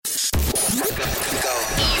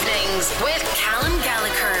Mornings with Callum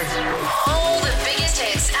Gallacher. All the biggest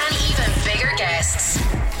hits and even bigger guests.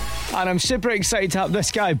 And I'm super excited to have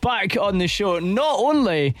this guy back on the show, not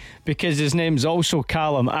only because his name's also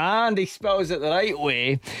Callum and he spells it the right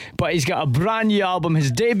way, but he's got a brand new album.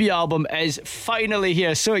 His debut album is finally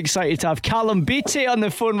here. So excited to have Callum Beattie on the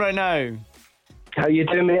phone right now. How you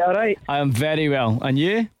doing, mate? All right? I am very well. And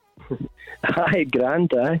you? Aye,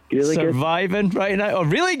 grand, aye. Really Surviving right now? Oh,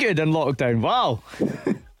 really good in lockdown. Wow.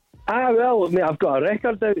 Well, mate, I've got a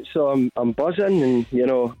record out, so I'm buzzing, and, you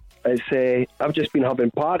know, I've just been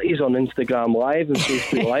having parties on Instagram Live and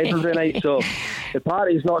Facebook Live every night, so the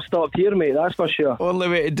party's not stopped here, mate, that's for sure. Only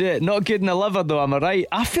way to do it. Not good in the liver, though, am I right?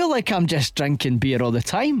 I feel like I'm just drinking beer all the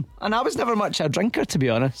time, and I was never much a drinker, to be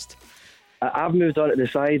honest. I've moved on to the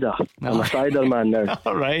cider. I'm a cider man now.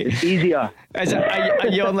 All right. It's easier. Are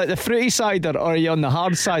you on like the fruity cider, or are you on the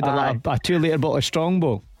hard cider, like a 2 litre bottle of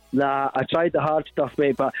Strongbow? Nah, I tried the hard stuff,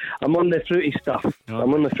 mate, but I'm on the fruity stuff.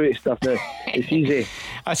 I'm on the fruity stuff now. It's easy.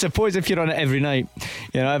 I suppose if you're on it every night,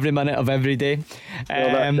 you know, every minute of every day,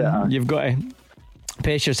 you've got to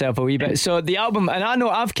pace yourself a wee bit. So the album, and I know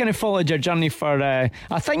I've kind of followed your journey for I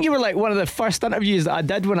think you were like one of the first interviews that I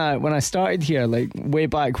did when I started here, like way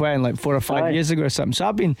back when, like 4 or 5 years ago or something. So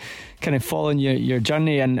I've been kind of following your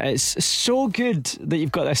journey, and it's so good that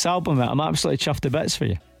you've got this album out. I'm absolutely chuffed to bits for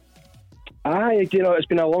you. Aye, you know, it's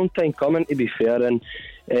been a long time coming, to be fair, and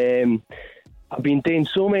I've been doing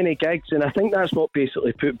so many gigs, and I think that's what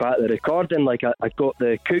basically put back the recording. Like I got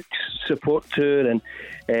the Cooks support tour, and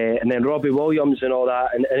then Robbie Williams and all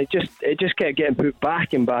that, and it just kept getting put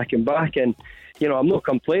back and back and back. And you know, I'm not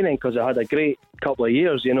complaining because I had a great couple of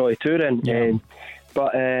years, you know, of touring. Yeah. So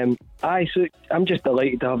I'm just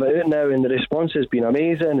delighted to have it out now, and the response has been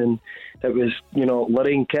amazing. And it was, you know,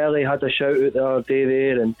 Lorraine Kelly had a shout out the other day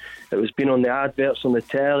there, and it was been on the adverts on the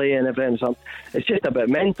telly and everything. So it's just a bit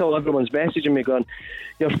mental. Everyone's messaging me going,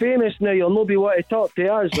 "You're famous now, you'll not be what to talk to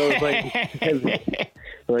us." So I was like,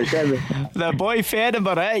 the boy for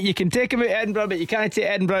Edinburgh, eh? You can take him out to Edinburgh, but you can't take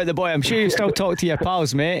Edinburgh out the boy. I'm sure you still talk to your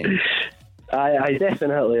pals, mate. I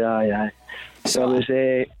definitely, aye. So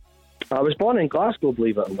I was born in Glasgow,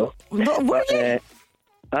 believe it or not. Were you?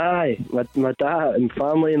 Aye, my dad and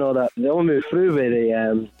family and all that, they all moved through with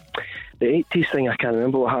the 80s thing. I can't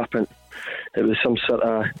remember what happened. It was some sort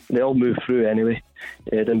of, they all moved through anyway,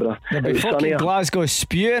 Edinburgh. It was fucking Glasgow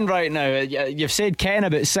spewing right now. You've said Ken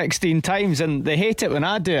about 16 times, and they hate it when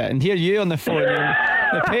I do it, and hear you on the phone,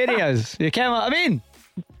 the parias. You get what I mean?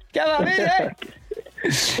 Get what I mean, eh?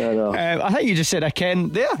 I think you just said I Ken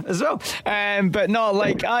there as well, but no,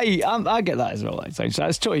 like I get that as well. So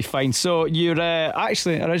that's totally fine. So you're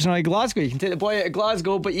actually originally Glasgow. You can take the boy out of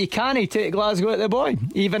Glasgow, but you can't take Glasgow out the boy,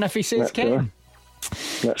 even if he says that's Ken.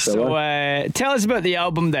 So tell us about the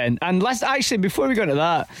album then, and let's actually, before we go into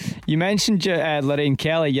that, you mentioned Lorraine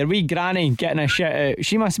Kelly, your wee granny getting a shit out.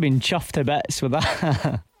 She must have been chuffed to bits with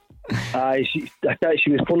that. Aye, I thought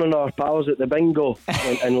she was phoning our pals at the bingo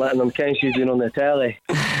and letting them ken she's been on the telly.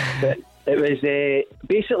 But it was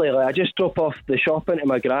basically like I just drop off the shopping to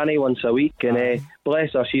my granny once a week, and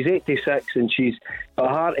bless her, she's 86 and she's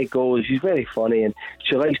got a heart of gold. She's very funny and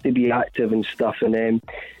she likes to be active and stuff. And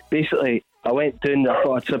basically, I went down. I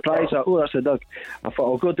thought I'd surprise her. Oh, that's a dog. I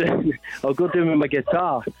thought I'll go down with my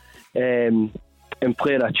guitar and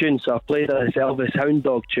play her a tune. So I played her this Elvis Hound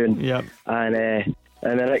Dog tune. Yep.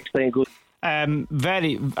 And the next thing it goes.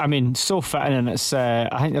 So fitting, and it's. I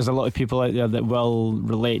think there's a lot of people out there that will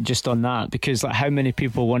relate just on that, because like how many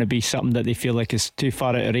people want to be something that they feel like is too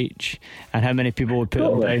far out of reach, and how many people would put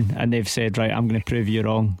them down, and they've said, right, I'm going to prove you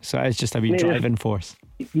wrong. So it's just a wee driving force.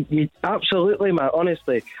 Absolutely, man.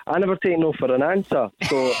 Honestly, I never take no for an answer.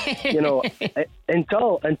 So you know,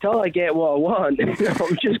 until I get what I want,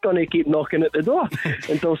 I'm just going to keep knocking at the door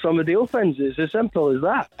until somebody opens. It's as simple as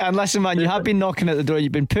that. And listen, man, you have been knocking at the door.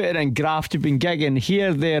 You've been putting in graft. You've been gigging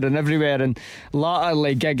here, there, and everywhere, and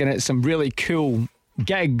latterly gigging at some really cool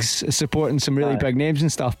gigs, supporting some really big names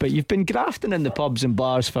and stuff. But you've been grafting in the pubs and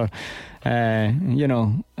bars for a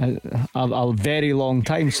very long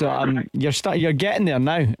time. So you're getting there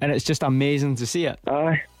now, and it's just amazing to see it.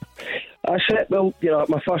 Aye, that's it. Well, you know,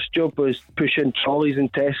 my first job was pushing trolleys in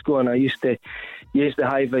Tesco, and I used to use the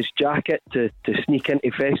high-vis jacket to sneak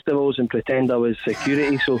into festivals and pretend I was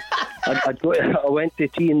security. So I went to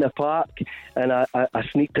tea in the park, and I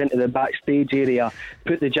sneaked into the backstage area,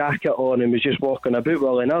 put the jacket on, and was just walking about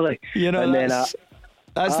willy-nilly. You know, and that's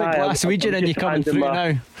the Glaswegian in you coming through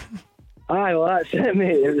now. Aye, well, that's it,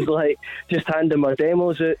 mate. It was like just handing my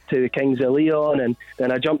demos out to the Kings of Leon, and then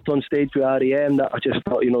I jumped on stage with R.E.M. that I just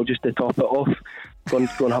thought, you know, just to top it off, go and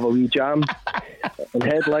have a wee jam and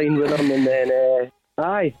headline with them, and then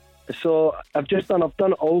So I've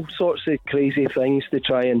done all sorts of crazy things to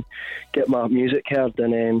try and get my music heard,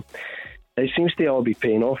 and it seems to all be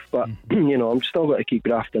paying off. But I'm still got to keep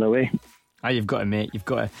grafting away. You've got to, mate. You've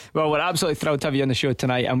got to. Well, we're absolutely thrilled to have you on the show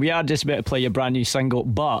tonight, and we are just about to play your brand new single.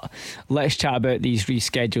 But let's chat about these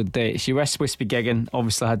rescheduled dates. You were supposed to be gigging,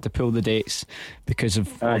 obviously had to pull the dates because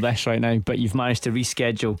of all this right now. But you've managed to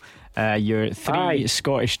reschedule your 3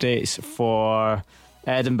 Scottish dates for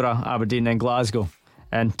Edinburgh, Aberdeen, and Glasgow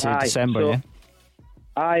into December. So,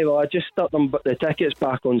 well, I just stuck them, but the tickets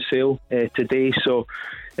back on sale today. So.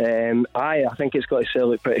 I think it's got to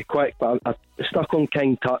sell it pretty quick, but I stuck on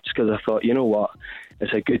King Tut's because I thought, you know what,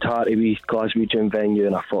 it's a good hearty wee Glaswegian venue,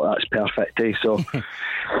 and I thought that's perfect. So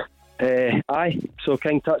so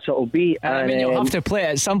King Tut's it'll be. I mean, you'll have to play it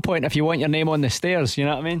at some point if you want your name on the stairs, you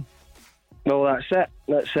know what I mean? Well, that's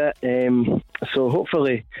it. So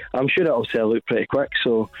hopefully, I'm sure it'll sell out pretty quick.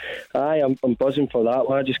 So I'm buzzing for that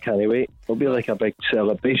one. I just can't wait. It'll be like a big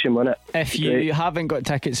celebration, won't it? If you haven't got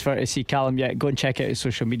tickets to see Callum yet, go and check out his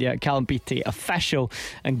social media at Callum Beattie Official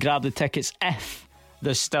and grab the tickets if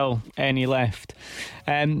there's still any left.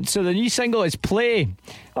 So the new single is Play.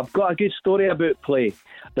 I've got a good story about Play.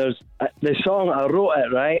 There's the song, I wrote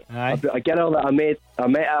it, right? About a girl that I met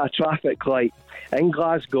at a traffic light in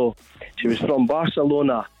Glasgow. She was from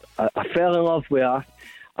Barcelona. I fell in love with her.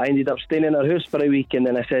 I ended up staying in her house for a week, and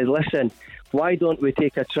then I said, listen, why don't we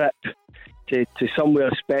take a trip to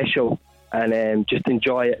somewhere special and just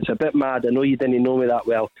enjoy it? It's a bit mad. I know you didn't know me that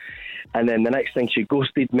well. And then the next thing, she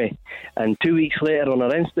ghosted me. And 2 weeks later on her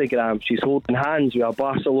Instagram, she's holding hands with a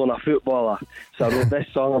Barcelona footballer. So I wrote this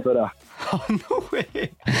song about her. Oh, no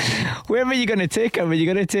way. Where were you going to take her? Were you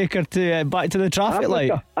going to take her to back to the traffic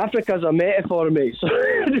light? Africa's a metaphor, mate. So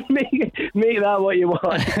make that what you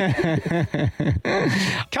want.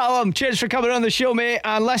 Callum, cheers for coming on the show, mate.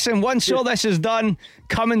 And listen, once all this is done,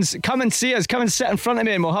 come and see us. Come and sit in front of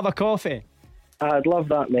me and we'll have a coffee. I'd love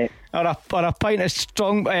that, mate. Or a pint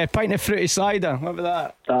of pint of fruity cider. What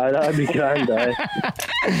about that? That'd be grand,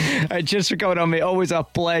 Right, cheers for coming on, mate. Always a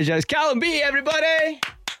pleasure. It's Callum Beattie, everybody.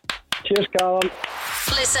 Cheers, Callum.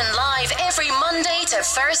 Listen live every Monday to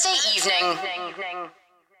Thursday evening.